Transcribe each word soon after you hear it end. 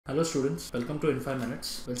Hello students, welcome to In 5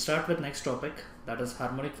 Minutes. We'll start with next topic, that is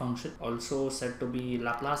harmonic function, also said to be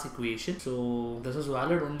Laplace equation. So this is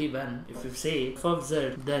valid only when if you say f of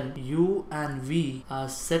z, then u and v are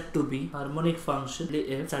said to be harmonic function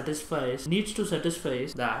if needs to satisfy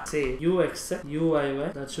that say u except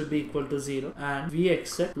uyy that should be equal to 0 and v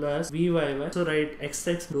except plus vyy. So write x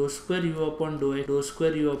dou square u upon dou x dou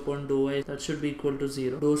square u upon dou y that should be equal to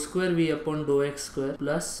 0. Dou square v upon dou x square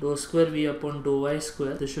plus dou square v upon dou y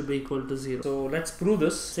square, this should be equal to 0. So let's prove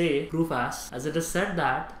this. Say proof as it is said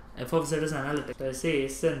that f of z is analytic. So I say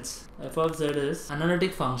since f of z is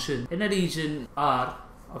analytic function in a region R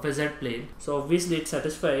of a z plane, so obviously it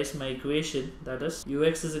satisfies my equation, that is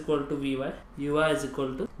ux is equal to vy, uy is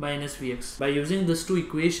equal to minus vx. By using these two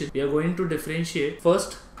equations, we are going to differentiate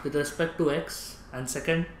first with respect to x and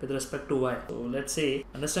second with respect to y. So let's say,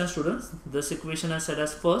 understand students, this equation is said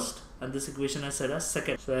as first and this equation is said as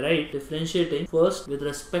second. So I write differentiating first with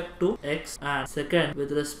respect to x and second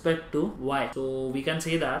with respect to y. So we can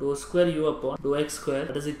say that dou square u upon dou x square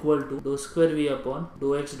that is equal to dou square v upon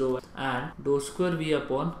dou x dou y, and dou square v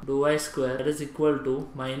upon dou y square that is equal to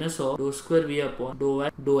minus of dou square v upon dou y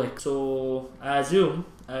dou x. So I assume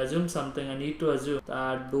something. I need to assume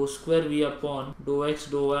that dou square v upon dou x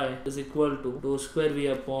dou y is equal to dou square v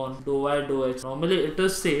upon dou y dou x. Normally it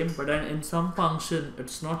is same, but in some function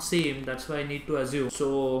it's not same. That's why I need to assume.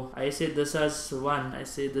 So I say this as 1, I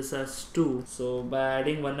say this as 2. So by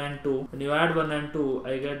adding 1 and 2, when you add 1 and 2,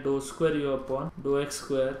 I get dou square u upon dou x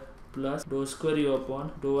square plus dou square u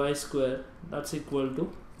upon dou y square, that's equal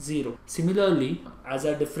to 0. Similarly, as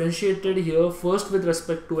I differentiated here first with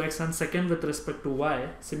respect to x and second with respect to y,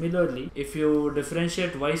 similarly if you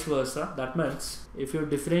differentiate vice versa, that means if you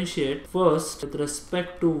differentiate first with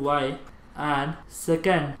respect to y and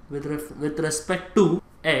second with respect to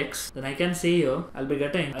x, then I can say here I'll be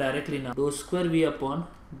getting directly now dou square v upon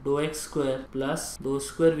dou x square plus dou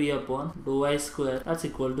square v upon dou y square, that's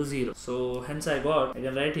equal to 0. So hence I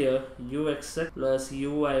can write here u except plus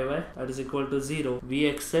uyy that is equal to 0, v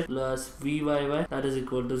except plus vyy that is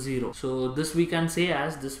equal to 0. So this we can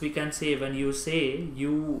say when you say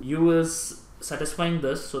u is satisfying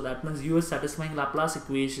this, so that means u is satisfying Laplace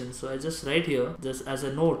equation. So I just write here just as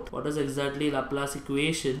a note what is exactly Laplace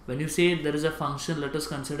equation. When you say there is a function, let us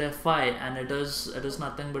consider phi, and it is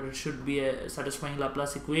nothing but it should be a satisfying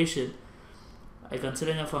Laplace equation. I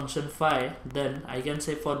considering a function phi, then I can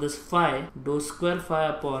say for this phi dou square phi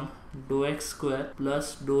upon dou x square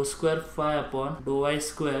plus dou square phi upon dou y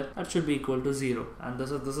square, that should be equal to 0, and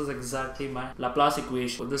this is exactly my Laplace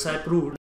equation. So this I proved.